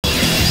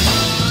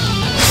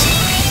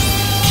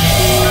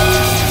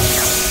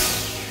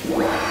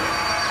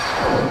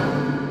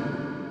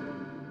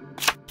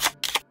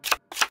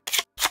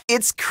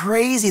It's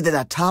crazy that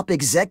a top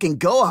exec in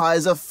Goha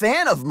is a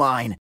fan of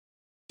mine.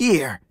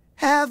 Here,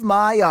 have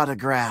my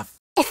autograph.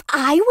 If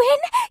I win,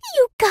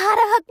 you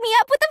gotta hook me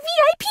up with a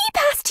VIP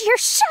pass to your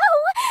show.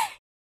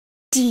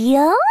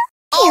 Deal?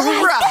 Here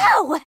I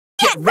go.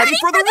 Get ready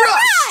for the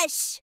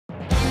rush!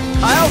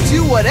 I'll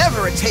do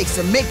whatever it takes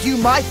to make you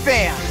my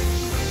fan.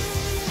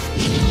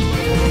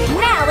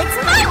 Now it's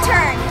my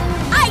turn.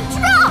 I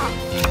draw.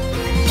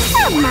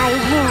 From my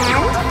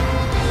hand,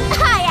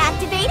 I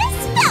activate a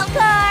spell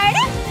card.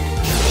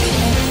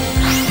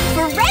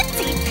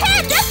 Frenzy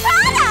Panda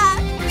Prana!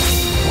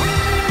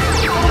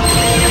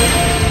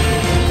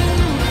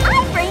 I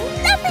bring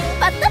nothing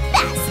but the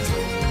best.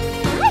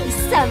 I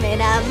summon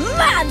a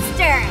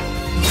monster.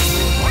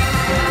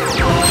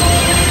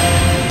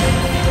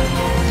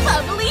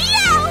 Bubbly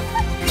Elf!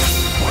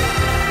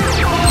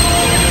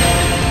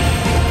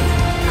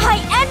 I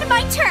end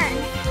my turn.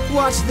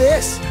 Watch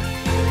this.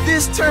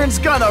 This turn's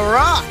gonna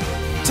rock.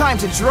 Time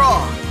to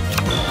draw.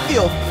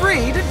 Feel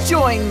free to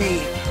join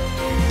me.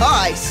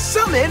 I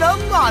summon a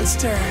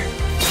monster.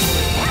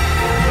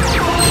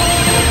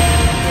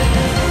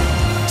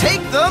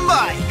 Take the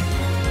mic.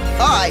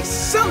 I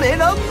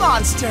summon a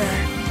monster.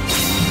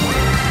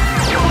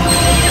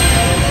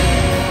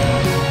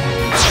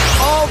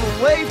 All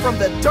the way from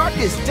the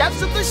darkest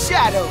depths of the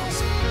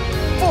shadows.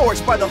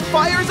 Forged by the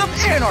fires of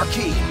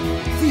anarchy.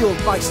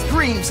 Fueled by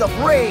screams of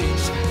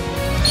rage.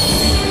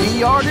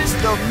 The artist,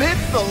 the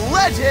myth, the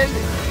legend.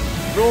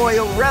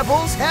 Royal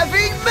Rebels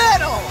Heavy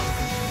Metal.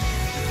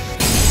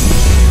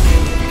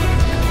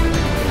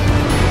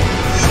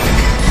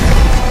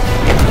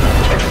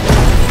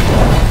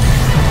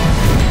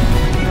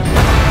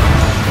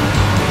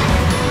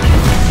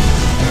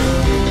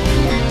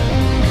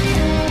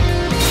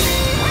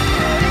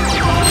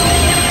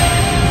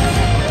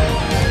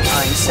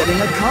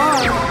 Setting a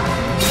card.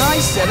 I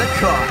set a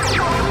card.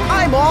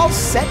 I'm all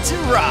set to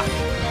rock.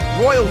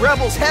 Royal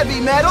Rebels Heavy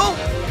Metal,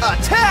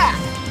 attack!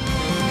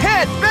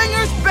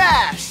 Headbangers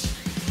Bash!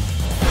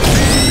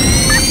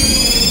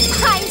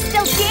 I'm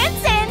still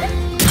dancing!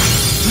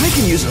 I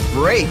can use a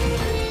break.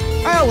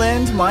 I'll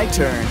end my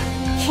turn.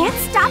 Can't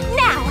stop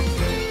now.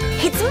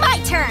 It's my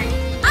turn.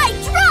 I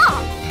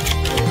draw!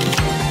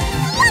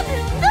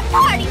 The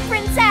party,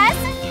 princess!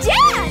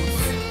 Dance!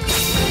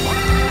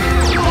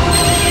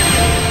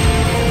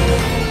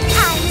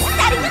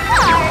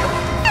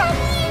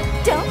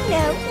 Don't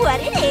know what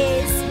it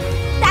is.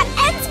 That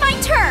ends my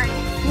turn.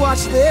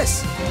 Watch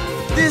this.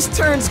 This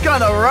turn's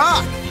gonna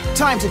rock.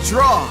 Time to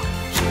draw.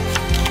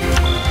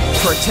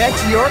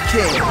 Protect your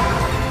king.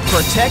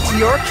 Protect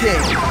your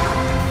king.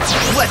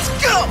 Let's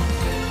go!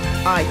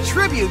 I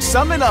tribute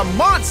summon a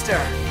monster.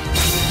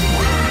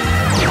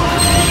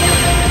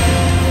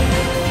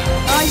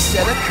 I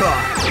set a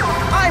card.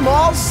 I'm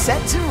all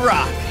set to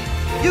rock.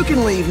 You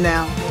can leave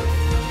now.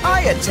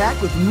 I attack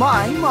with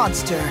my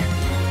monster.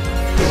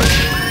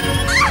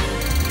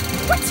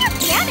 What's your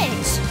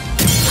damage?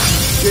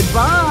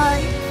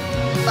 Goodbye!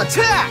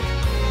 Attack!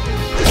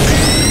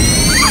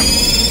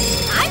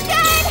 I'm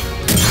good!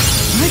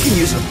 I can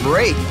use a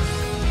break.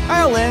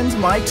 I'll end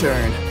my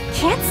turn.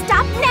 Can't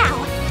stop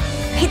now.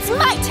 It's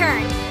my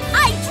turn.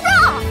 I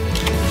draw!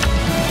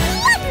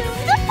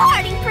 The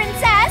party,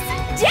 princess!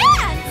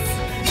 Dance!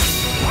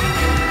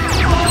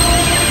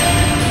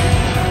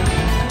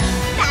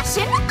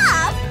 Fashion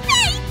of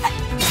faith!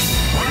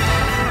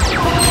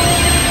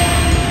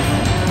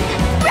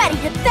 Ready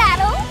to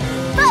battle?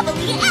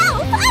 Bubbly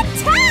Elf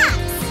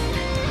attacks!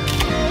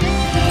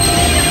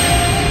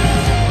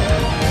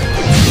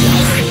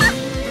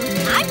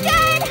 I'm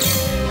good!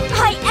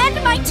 I end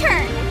my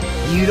turn!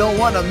 You don't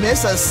want to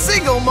miss a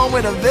single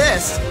moment of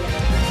this!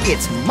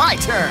 It's my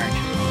turn!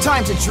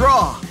 Time to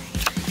draw!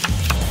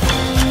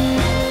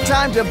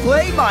 Time to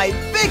play my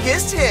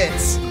biggest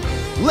hits!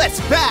 Let's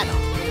battle!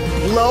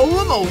 Blow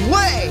them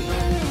away!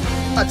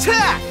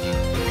 Attack!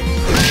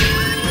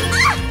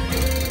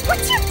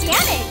 What's your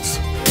damage?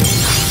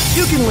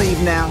 You can leave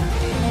now.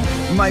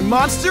 My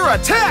monster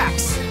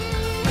attacks!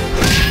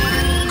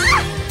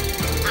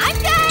 I'm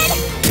good!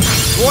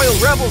 Royal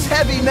Rebels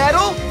Heavy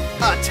Metal,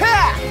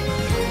 attack!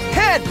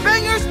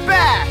 Headbangers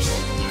Bash!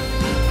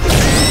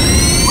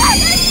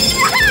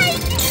 What a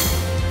night!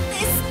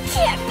 This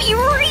can't be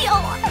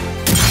real!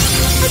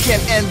 I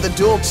can't end the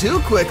duel too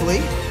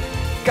quickly.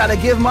 Gotta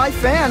give my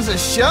fans a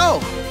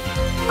show.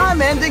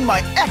 I'm ending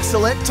my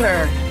excellent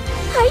turn.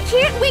 I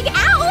can't wig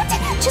out!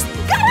 Just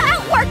gotta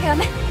outwork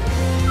him!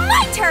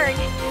 My turn!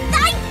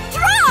 I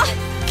draw!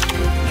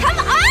 Come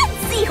on,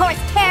 seahorse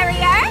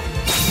carrier!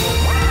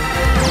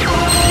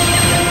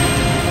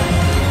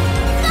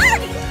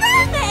 Party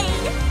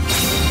mermaid!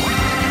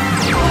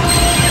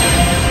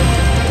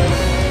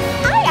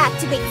 I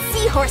activate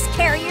seahorse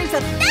carrier's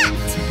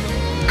effect!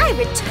 I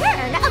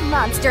return a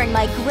monster in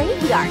my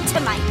graveyard to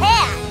my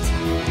hand!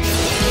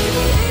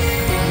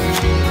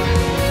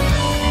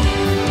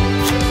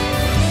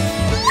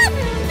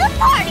 The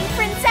party,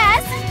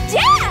 princess!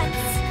 Dance!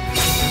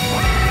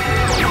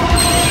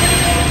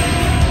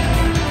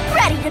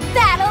 Ready to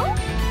battle?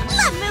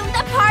 Love Moon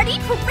the party,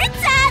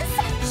 princess!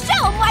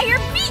 Show 'em why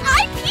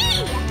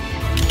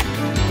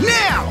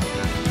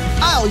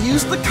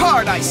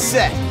card I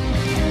set!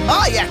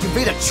 I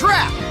activate a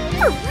trap!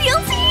 For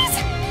realsies?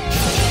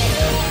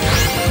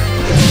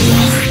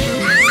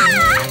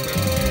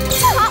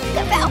 Talk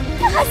about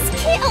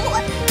buzzkill!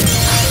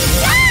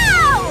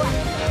 Go!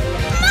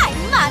 My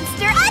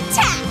monster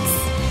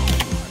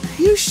attacks!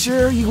 You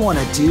sure you want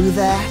to do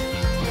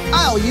that?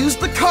 I'll use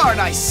the card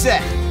I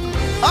set!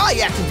 I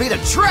activate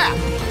a trap!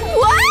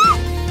 What?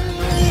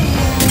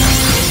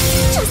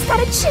 Just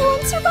gotta chill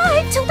and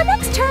survive till the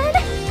next turn.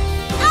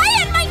 I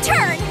end my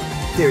turn!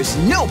 There's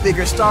no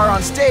bigger star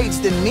on stage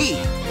than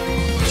me.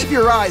 Keep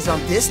your eyes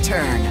on this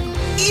turn.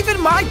 Even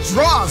my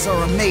draws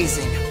are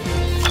amazing.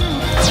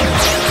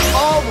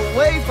 All the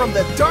way from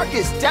the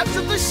darkest depths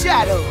of the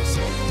shadows.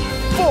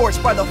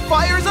 Forged by the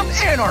fires of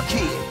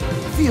anarchy.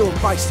 Fueled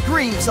by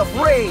screams of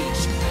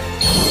rage.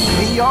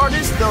 The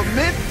artist, the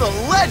myth, the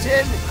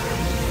legend.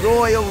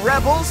 Royal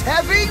Rebels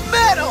Heavy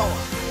Metal!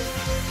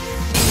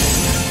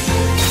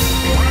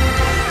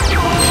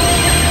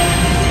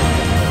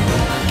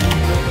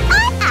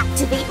 I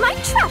activate my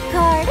trap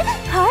card.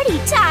 Party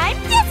time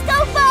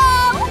disco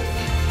ball!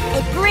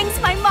 It brings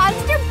my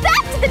monster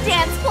back to the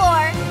dance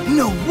floor.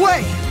 No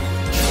way!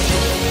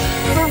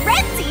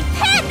 Frenzy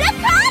Panda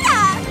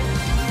Cotta!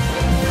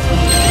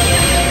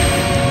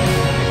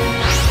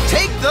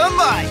 Take the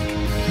mic!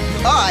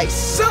 I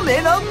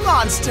summon a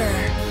monster!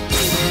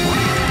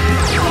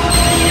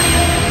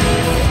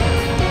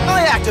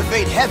 I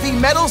activate Heavy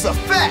Metal's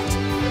effect!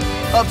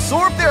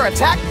 Absorb their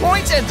attack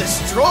points and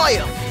destroy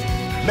them!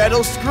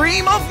 Metal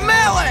Scream of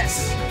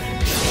Malice!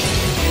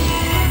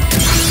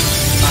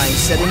 I'm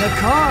setting a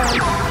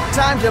card!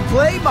 Time to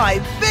play my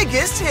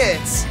biggest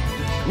hits!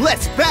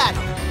 Let's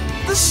battle!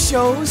 The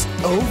show's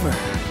over.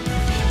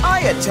 I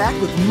attack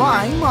with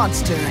my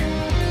monster.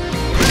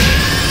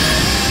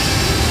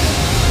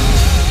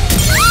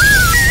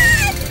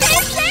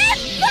 This is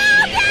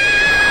bogus!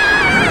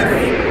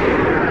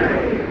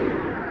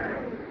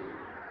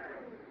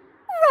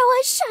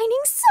 Roa's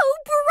shining so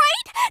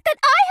bright that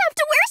I have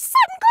to wear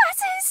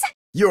sunglasses!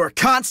 Your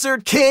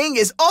concert king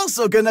is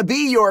also gonna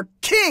be your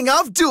king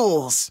of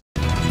duels!